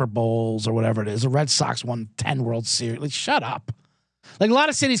 Super Bowls or whatever it is. The Red Sox won 10 World Series. Like, shut up. Like, a lot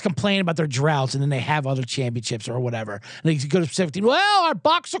of cities complain about their droughts, and then they have other championships or whatever. And they go to 17. Well, our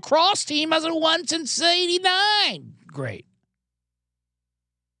box lacrosse team hasn't won since 89. Great.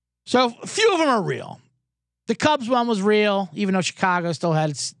 So a few of them are real. The Cubs one was real, even though Chicago still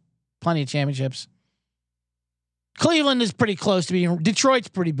had plenty of championships. Cleveland is pretty close to being. Detroit's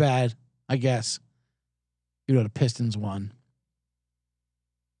pretty bad, I guess. You know, the Pistons won.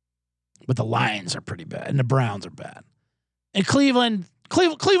 But the Lions are pretty bad, and the Browns are bad. And Cleveland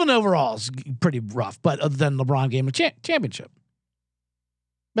overall is pretty rough, but other than LeBron game a championship.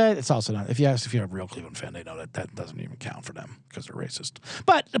 But it's also not. If you're a real Cleveland fan, they know that doesn't even count for them because they're racist.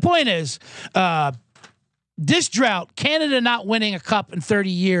 But the point is, this drought, Canada not winning a cup in 30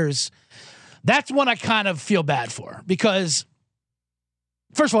 years, that's one I kind of feel bad for because,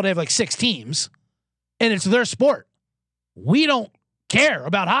 first of all, they have like 6 teams, and it's their sport. We don't care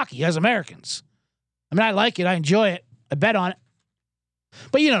about hockey as Americans. I mean, I like it. I enjoy it. I bet on it.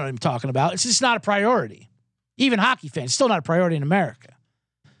 But you know what I'm talking about. It's just not a priority. Even hockey fans, still not a priority in America.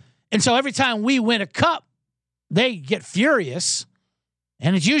 And so every time we win a cup, they get furious.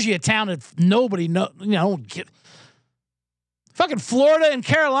 And it's usually a town that nobody fucking Florida and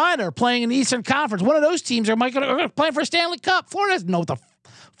Carolina are playing in the Eastern Conference. One of those teams are playing for a Stanley Cup. Florida doesn't know what the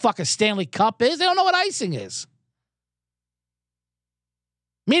fuck a Stanley Cup is. They don't know what icing is.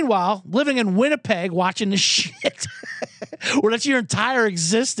 Meanwhile, living in Winnipeg, watching this shit, where that's your entire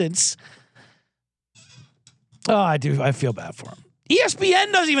existence. Oh, I do. I feel bad for them.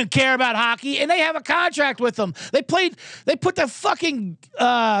 ESPN doesn't even care about hockey, and they have a contract with them. They put the fucking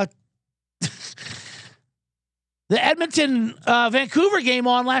the Edmonton Vancouver game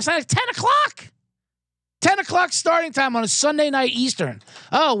on last night at 10 o'clock. 10 o'clock starting time on a Sunday night Eastern.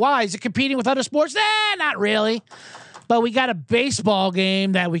 Oh, why? Is it competing with other sports? Not really. But we got a baseball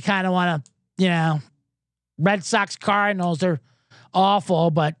game that we kind of want to, Red Sox Cardinals, they're awful,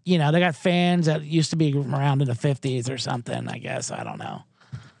 but, they got fans that used to be around in the 50s or something, I guess. I don't know.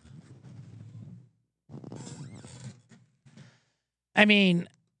 I mean,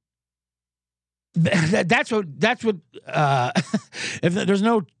 that's what if there's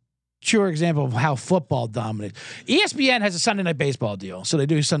no truer example of how football dominates. ESPN has a Sunday night baseball deal, so they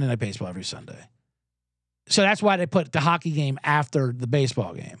do Sunday night baseball every Sunday. So that's why they put the hockey game after the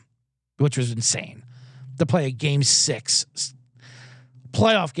baseball game, which was insane. To play a game 6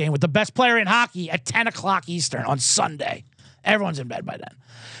 playoff game with the best player in hockey at 10 o'clock Eastern on Sunday. Everyone's in bed by then.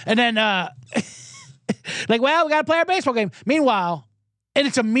 And then, we got to play our baseball game. Meanwhile, and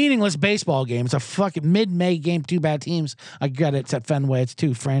it's a meaningless baseball game. It's a fucking mid-May game, two bad teams. I get it. It's at Fenway. It's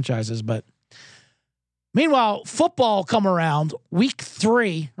two franchises. But meanwhile, football come around week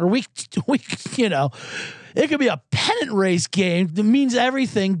 3 or week, it could be a pennant race game. That means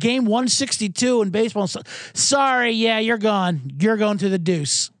everything. Game 162 in baseball. Sorry, yeah, you're gone. You're going to the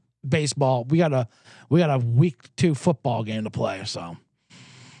deuce. Baseball. We got a week 2 football game to play. So,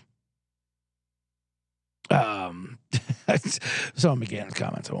 some McGannon's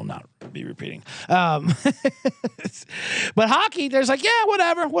comments I will not be repeating. But hockey, there's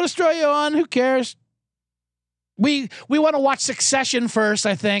whatever. We'll destroy you on. Who cares? We want to watch Succession first,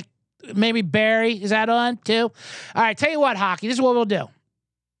 I think. Maybe Barry. Is that on too? All right, tell you what, hockey. This is what we'll do.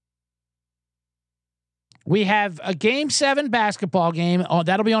 We have a Game 7 basketball game. Oh,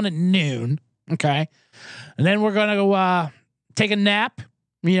 that'll be on at noon. Okay. And then we're going to go take a nap.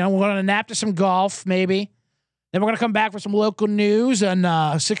 We're going to nap to some golf, maybe. Then we're going to come back for some local news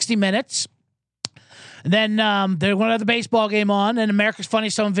and 60 Minutes. And then they're going to have the baseball game on and America's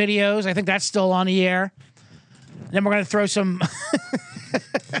Funniest Home Videos. I think that's still on the air. And then we're going to throw some...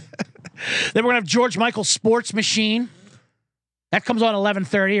 Then we're going to have George Michael's Sports Machine. That comes on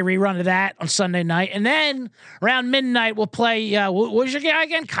 11:30, a rerun of that on Sunday night. And then around midnight, we'll play, what was your guy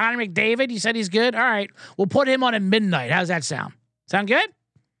again? Connor McDavid. You said he's good? All right. We'll put him on at midnight. How's that sound? Sound good?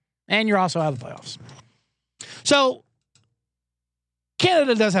 And you're also out of the playoffs. So,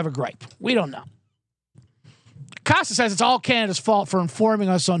 Canada does have a gripe. We don't know. Costa says it's all Canada's fault for informing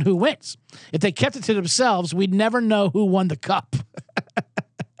us on who wins. If they kept it to themselves, we'd never know who won the cup.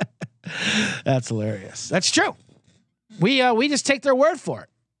 That's hilarious. That's true. We just take their word for it.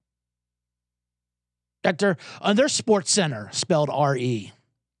 At their sports center, spelled R-E.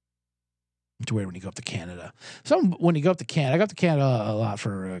 It's weird when you go up to Canada. When you go up to Canada, I go up to Canada a lot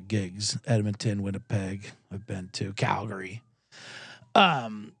for gigs. Edmonton, Winnipeg, I've been to Calgary,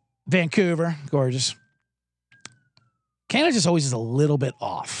 Vancouver, gorgeous. Canada just always is a little bit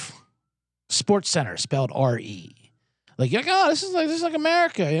off. Sports center, spelled R-E. You're like, oh, this is like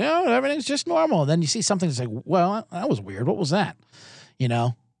America, everything's just normal. And then you see something that's like, well, that was weird. What was that? And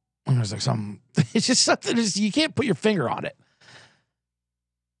there's like it's just something you can't put your finger on it.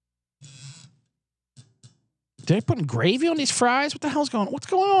 Did they put gravy on these fries? What's going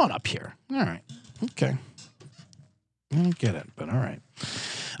on up here? All right. Okay. I don't get it, but all right.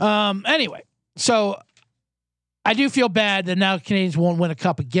 Anyway, so I do feel bad that now Canadians won't win a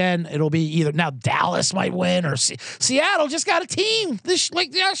cup again. It'll be either now Dallas might win or Seattle just got a team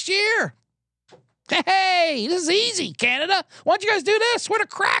like last year. Hey, this is easy, Canada. Why don't you guys do this? We're the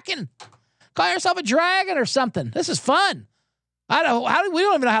Kraken. Call yourself a dragon or something. This is fun. We don't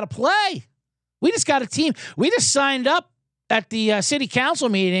even know how to play. We just got a team. We just signed up at the city council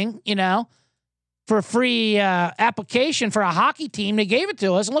meeting, for a free application for a hockey team. They gave it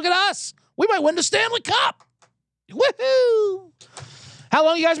to us, and look at us. We might win the Stanley Cup. Woohoo! How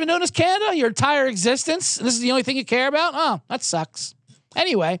long you guys been doing this, Canada? Your entire existence? This is the only thing you care about? Oh, that sucks.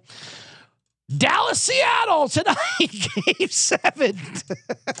 Anyway, Dallas, Seattle tonight, Game 7.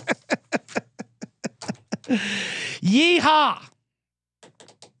 Yeehaw!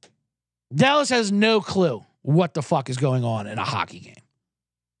 Dallas has no clue what the fuck is going on in a hockey game,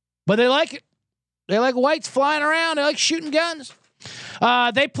 but they like it. They like whites flying around. They like shooting guns.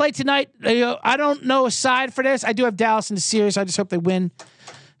 They play tonight. I don't know a side for this. I do have Dallas in the series. I just hope they win.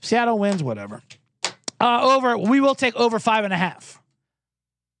 Seattle wins, whatever. We will take over 5.5.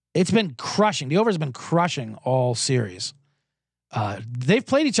 It's been crushing. The over's been crushing all series. They've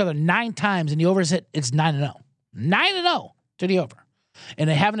played each other 9 times, and the over's hit. It's 9-0. 9-0 to the over, and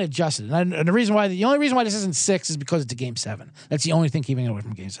they haven't adjusted. And the only reason why this isn't 6 is because it's a Game 7. That's the only thing keeping it away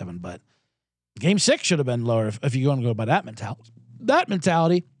from Game 7. But Game 6 should have been lower if you're going to go by that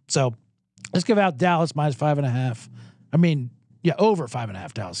mentality. So let's give out Dallas minus 5.5. Over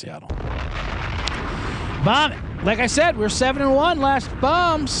 5.5. Dallas, Seattle. Bomb it. Like I said, we're 7-1 last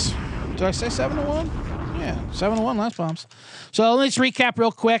bombs. Did I say 7-1? Yeah, 7-1 last bombs. So let's recap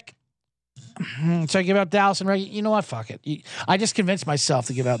real quick. So I give out Dallas and you know what? Fuck it. I just convinced myself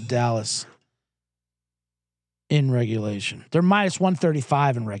to give out Dallas in regulation. They're minus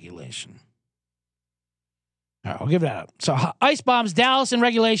 135 in regulation. All right, I'll give that out. So Ice Bombs, Dallas in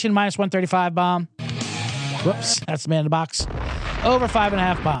regulation, minus 135 bomb. Whoops, that's the man in the box. Over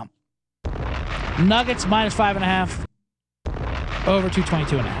 5.5 bomb. Nuggets, minus 5.5. Over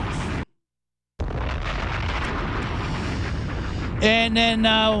 222.5. And then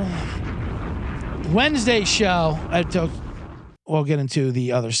Wednesday's show, we'll get into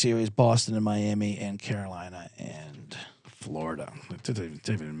the other series, Boston and Miami and Carolina and Florida. It didn't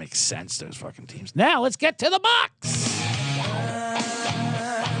even make sense, those fucking teams. Now let's get to the box.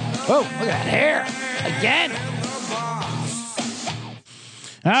 Oh, look at that hair. Again.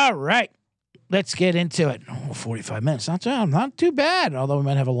 All right. Let's get into it. 45 minutes. Not too bad, although we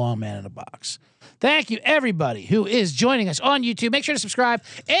might have a long man in the box. Thank you, everybody who is joining us on YouTube. Make sure to subscribe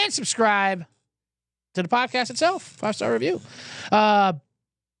to the podcast itself. 5-star review. Ryan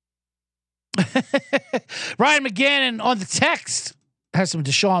McGannon on the text has some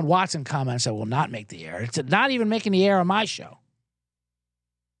Deshaun Watson comments that will not make the air. It's not even making the air on my show.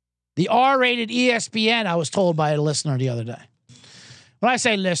 The R-rated ESPN, I was told by a listener the other day. When I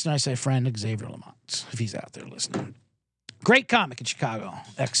say listener, I say friend Xavier Lamont, if he's out there listening. Great comic in Chicago,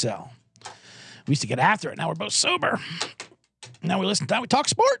 XL. We used to get after it. Now we're both sober. Now we talk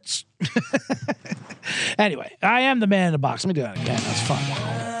sports. Anyway, I am the man in the box. Let me do that again. That's fun.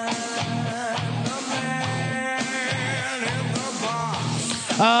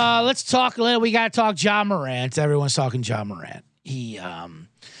 Let's talk a little. We got to talk John Morant. Everyone's talking John Morant. He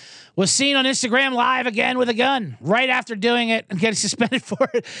was seen on Instagram Live again with a gun right after doing it and getting suspended for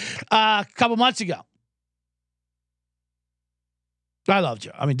it a couple months ago. I love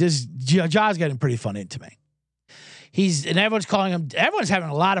Joe. I mean, John's getting pretty funny to me. Everyone's having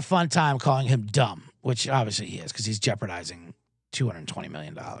a lot of fun time calling him dumb, which obviously he is because he's jeopardizing $220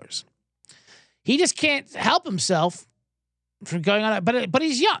 million. He just can't help himself from going on. But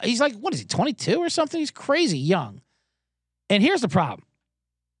he's young. He's like, what is he, 22 or something? He's crazy young. And here's the problem.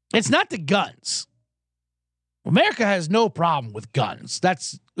 It's not the guns. America has no problem with guns.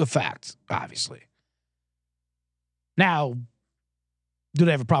 That's a fact, obviously. Now, do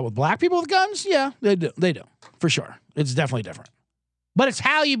they have a problem with black people with guns? Yeah, they do. They do, for sure. It's definitely different. But it's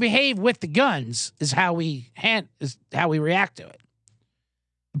how you behave with the guns is how we react to it.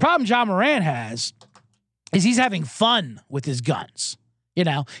 The problem John Morant has is he's having fun with his guns. You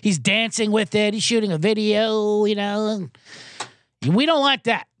know, he's dancing with it. He's shooting a video, you know. We don't like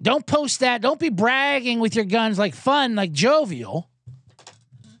that. Don't post that. Don't be bragging with your guns like fun, like jovial.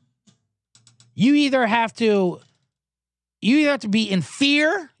 You either have to be in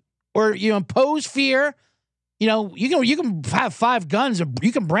fear or you impose fear. You know, you can have 5 guns or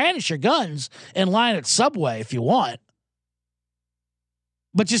you can brandish your guns in line at Subway if you want.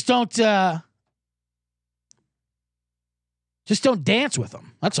 But just don't dance with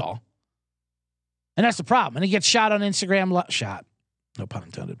them. That's all. And that's the problem. And he gets shot on Instagram. Shot. No pun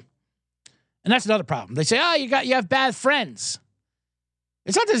intended. And that's another problem. They say, "Oh, you have bad friends."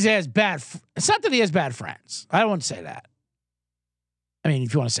 It's not that he has bad friends. I don't want to say that. I mean,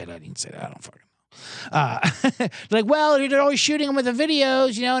 if you want to say that, you can say that. I don't fucking know. Like, well, they're always shooting them with the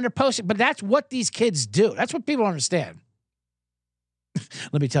videos, you know, and they're posting. But that's what these kids do. That's what people don't understand.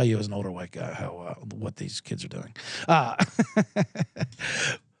 Let me tell you, as an older white guy, what these kids are doing. But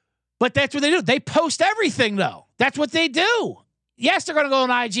that's what they do. They post everything, though. That's what they do. Yes, they're going to go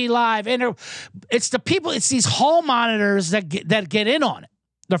on IG Live, and it's the people. It's these hall monitors that get in on it.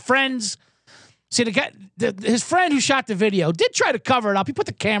 Their friends. See, his friend who shot the video did try to cover it up. He put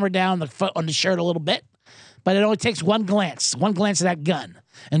the camera down on the shirt a little bit, but it only takes one glance of that gun,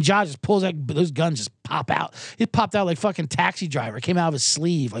 and John just pulls those guns just pop out. He popped out like fucking Taxi Driver. It came out of his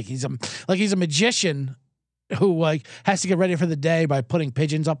sleeve like he's a magician who like has to get ready for the day by putting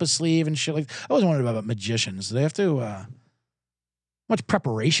pigeons up his sleeve and shit. Like I always wondered about magicians. Do they have to how much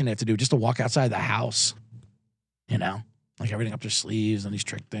preparation they have to do just to walk outside the house? You know, like everything up their sleeves and these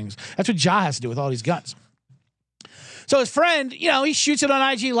trick things. That's what Ja has to do with all these guns. So his friend, you know, he shoots it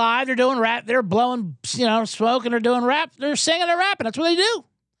on IG Live. They're doing rap. They're blowing, you know, smoke, and they're doing rap. They're singing and rapping. That's what they do.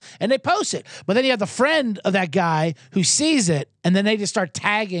 And they post it. But then you have the friend of that guy who sees it, and then they just start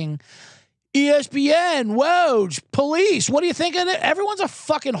tagging ESPN, Woj, police. What do you think of it? Everyone's a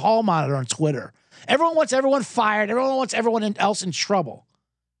fucking hall monitor on Twitter. Everyone wants everyone fired. Everyone wants everyone else in trouble.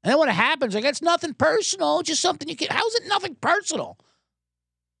 And then when it happens, like, it's nothing personal, just something you can. How is it nothing personal?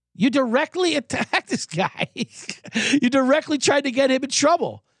 You directly attacked this guy. You directly tried to get him in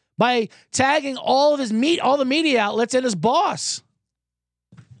trouble by tagging all the media outlets and his boss.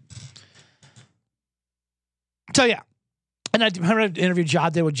 So, yeah. And I remember an interview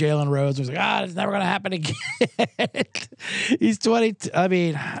John did with Jalen Rhodes. I was like, it's never going to happen again. He's 22. I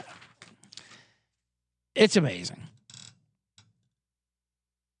mean, it's amazing.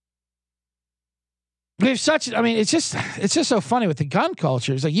 It's just so funny with the gun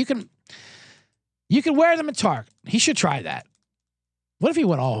culture. It's like you can wear them at Target. He should try that. What if he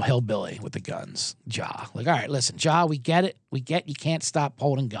went all hillbilly with the guns? Ja. Like, all right, listen, Ja, we get it. You can't stop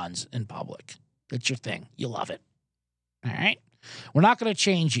holding guns in public. It's your thing. You love it. All right? We're not going to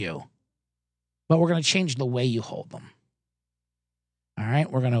change you, but we're going to change the way you hold them. All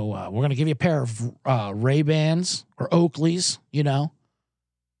right, we're gonna give you a pair of Ray-Bans or Oakleys. You know,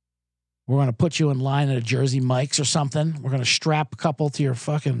 we're gonna put you in line at a Jersey Mike's or something. We're gonna strap a couple to your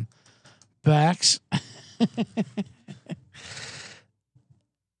fucking backs.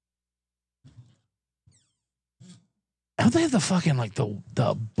 Don't they have the fucking like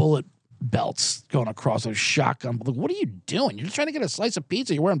the bullet belts going across those shotgun? Like, what are you doing? You're just trying to get a slice of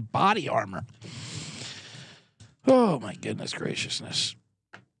pizza. You're wearing body armor. Oh my goodness graciousness.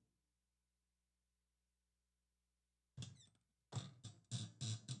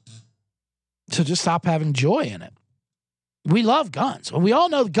 So just stop having joy in it. We love guns. Well, we all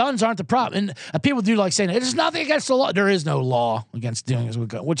know guns aren't the problem. And people do like saying, there's nothing against the law. There is no law against doing this with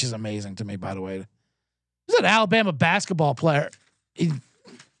guns, which is amazing to me, by the way. There's an Alabama basketball player.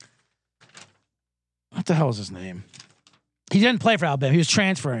 What the hell is his name? He didn't play for Alabama. He was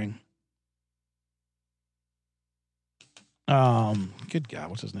transferring. Good God,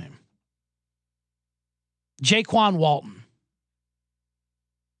 what's his name? Jaquan Walton.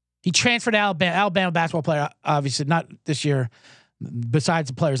 He transferred to Alabama basketball player, obviously not this year, besides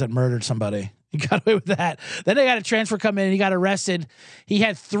the players that murdered somebody. He got away with that. Then they got a transfer come in and he got arrested. He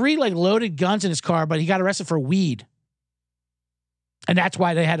had 3 like loaded guns in his car, but he got arrested for weed. And that's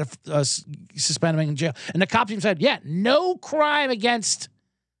why they had to suspend him in jail. And the cops even said, yeah, no crime against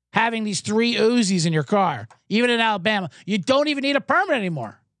having these 3 Uzis in your car. Even in Alabama, you don't even need a permit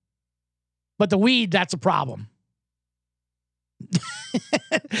anymore. But the weed, that's a problem.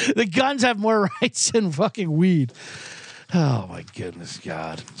 The guns have more rights than fucking weed. Oh my goodness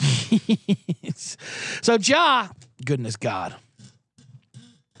God. So goodness God.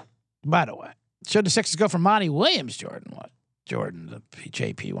 By the way, should the Sixers go for Monty Williams, Jordan? What? Jordan, the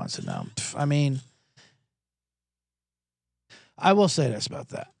JP wants to know. I mean, I will say this about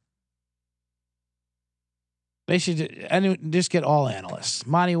that. They should just get all analysts.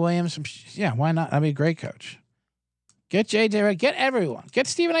 Monty Williams, yeah, why not? I'd be a great coach. Get JJ, get everyone. Get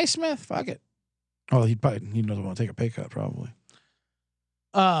Stephen A. Smith. Fuck it. Oh, he doesn't want to take a pay cut, probably.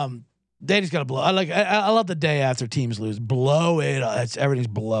 They just gotta blow. I love the day after teams lose. Blow it up. Everything's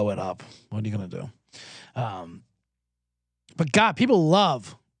blow it up. What are you gonna do? But God, people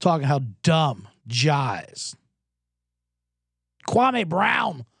love talking how dumb Ja is. Kwame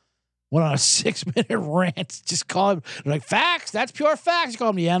Brown went on a 6-minute rant. Just call him like facts. That's pure facts. You call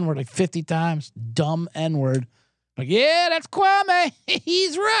him the N-word like 50 times. Dumb N-word. Like, yeah, that's Kwame.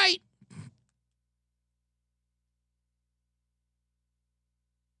 He's right.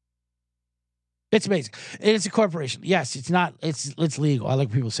 It's amazing. It's a corporation. Yes, it's not. It's legal. I like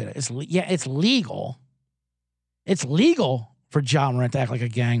when people say that. It's legal. It's legal for Ja Morant to act like a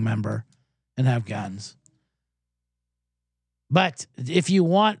gang member and have guns. But if you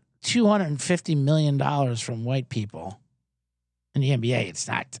want $250 million from white people in the NBA,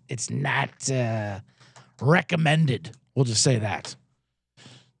 it's not recommended. We'll just say that.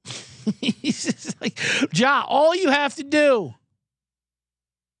 He's just like, Ja, all you have to do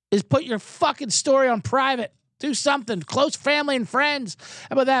is put your fucking story on private. Do something. Close family and friends.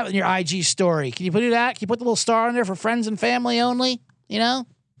 How about that in your IG story? Can you put that? Can you put the little star on there for friends and family only? You know?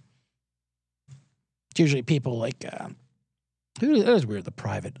 It's usually people like, that is weird, the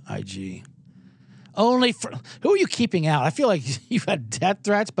private IG. Only for, who are you keeping out? I feel like you've had death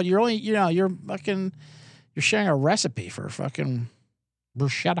threats, but you're only, you're sharing a recipe for fucking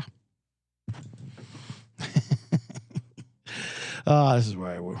bruschetta. This is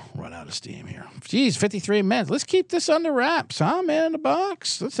where we'll run out of steam here. Jeez, 53 minutes. Let's keep this under wraps, huh? Man in the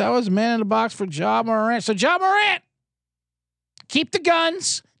box. That was man in the box for Ja Morant. So Ja Morant, keep the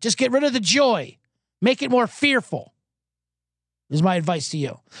guns. Just get rid of the joy. Make it more fearful. This is my advice to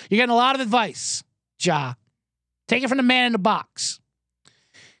you. You're getting a lot of advice, Ja. Take it from the man in the box.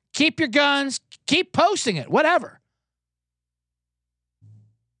 Keep your guns. Keep posting it. Whatever.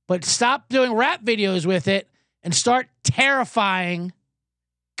 But stop doing rap videos with it and start terrifying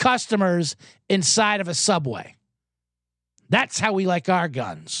customers inside of a Subway. That's how we like our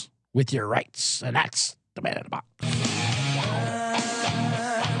guns, with your rights. And that's the man in the box.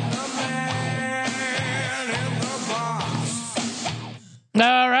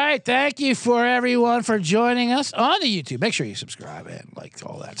 All right. Thank you for everyone for joining us on the YouTube. Make sure you subscribe and like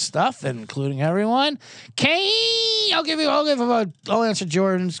all that stuff, including everyone. Kane, I'll answer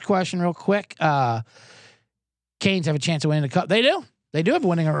Jordan's question real quick. Canes have a chance of winning the cup. They do. They do have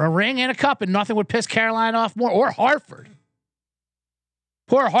winning a ring and a cup, and nothing would piss Carolina off more, or Hartford.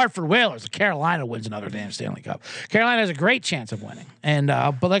 Poor Hartford Whalers. Carolina wins another damn Stanley Cup. Carolina has a great chance of winning. And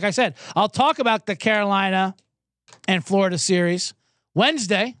but like I said, I'll talk about the Carolina and Florida series.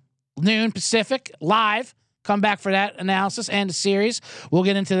 Wednesday, noon Pacific, live. Come back for that analysis and the series. We'll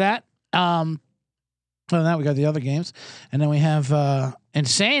get into that. Other than that, we got the other games. And then we have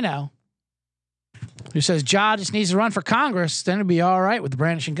Insano, who says Ja just needs to run for Congress. Then it'll be all right with the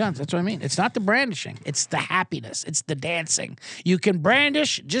brandishing guns. That's what I mean. It's not the brandishing. It's the happiness. It's the dancing. You can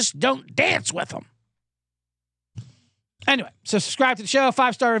brandish, just don't dance with them. Anyway, so subscribe to the show,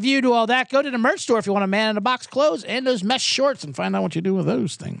 5-star review, do all that. Go to the merch store if you want a man-in-a-box clothes and those mesh shorts and find out what you do with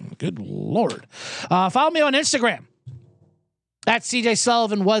those things. Good Lord. Follow me on Instagram. At CJ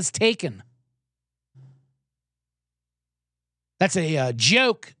Sullivan was taken. That's a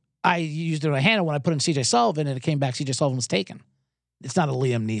joke I used in my handle when I put in CJ Sullivan and it came back CJ Sullivan was taken. It's not a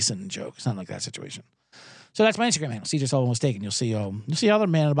Liam Neeson joke. It's not like that situation. So that's my Instagram handle. CJ Sullivan was taken. You'll see other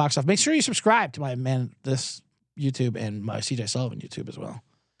man-in-a-box stuff. Make sure you subscribe to my this YouTube and my CJ Sullivan YouTube as well.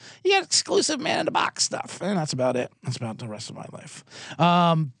 You get exclusive man in the box stuff, and that's about it. That's about the rest of my life.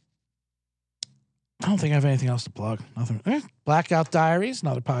 I don't think I have anything else to plug. Nothing. Blackout Diaries,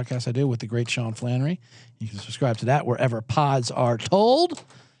 another podcast I do with the great Sean Flannery. You can subscribe to that wherever pods are told.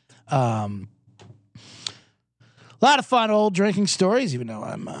 A lot of fun old drinking stories, even though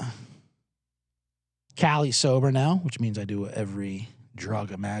I'm Cali sober now, which means I do every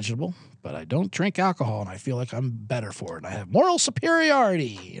drug imaginable. But I don't drink alcohol, and I feel like I'm better for it. And I have moral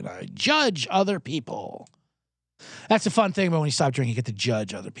superiority, and I judge other people. That's the fun thing about when you stop drinking, you get to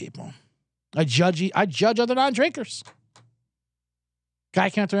judge other people. I judge other non-drinkers. Guy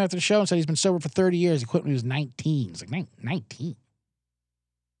came up to me after the show and said he's been sober for 30 years. He quit when he was 19. He's like, 19? You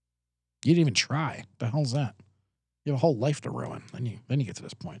didn't even try. What the hell's that? You have a whole life to ruin. Then you get to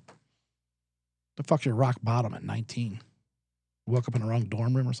this point. The fuck's your rock bottom at 19? Woke up in the wrong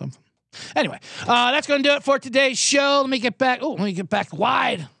dorm room or something? Anyway, that's going to do it for today's show. Let me get back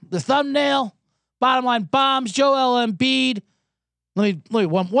wide. The thumbnail, bottom line bombs, Joel Embiid. Let me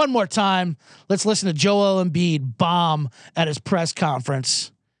one more time. Let's listen to Joel Embiid bomb at his press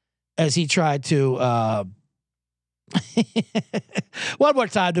conference as he tried to. One more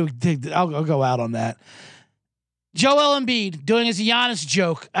time. I'll go out on that. Joel Embiid doing his Giannis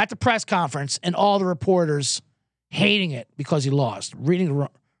joke at the press conference and all the reporters hating it because he lost.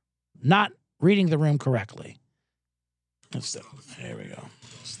 Not reading the room correctly. Here we go.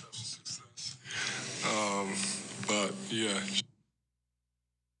 But yeah,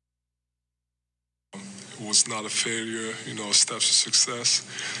 it was not a failure, steps to success.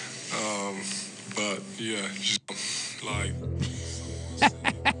 But yeah, just like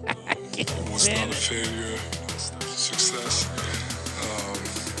it was not a failure.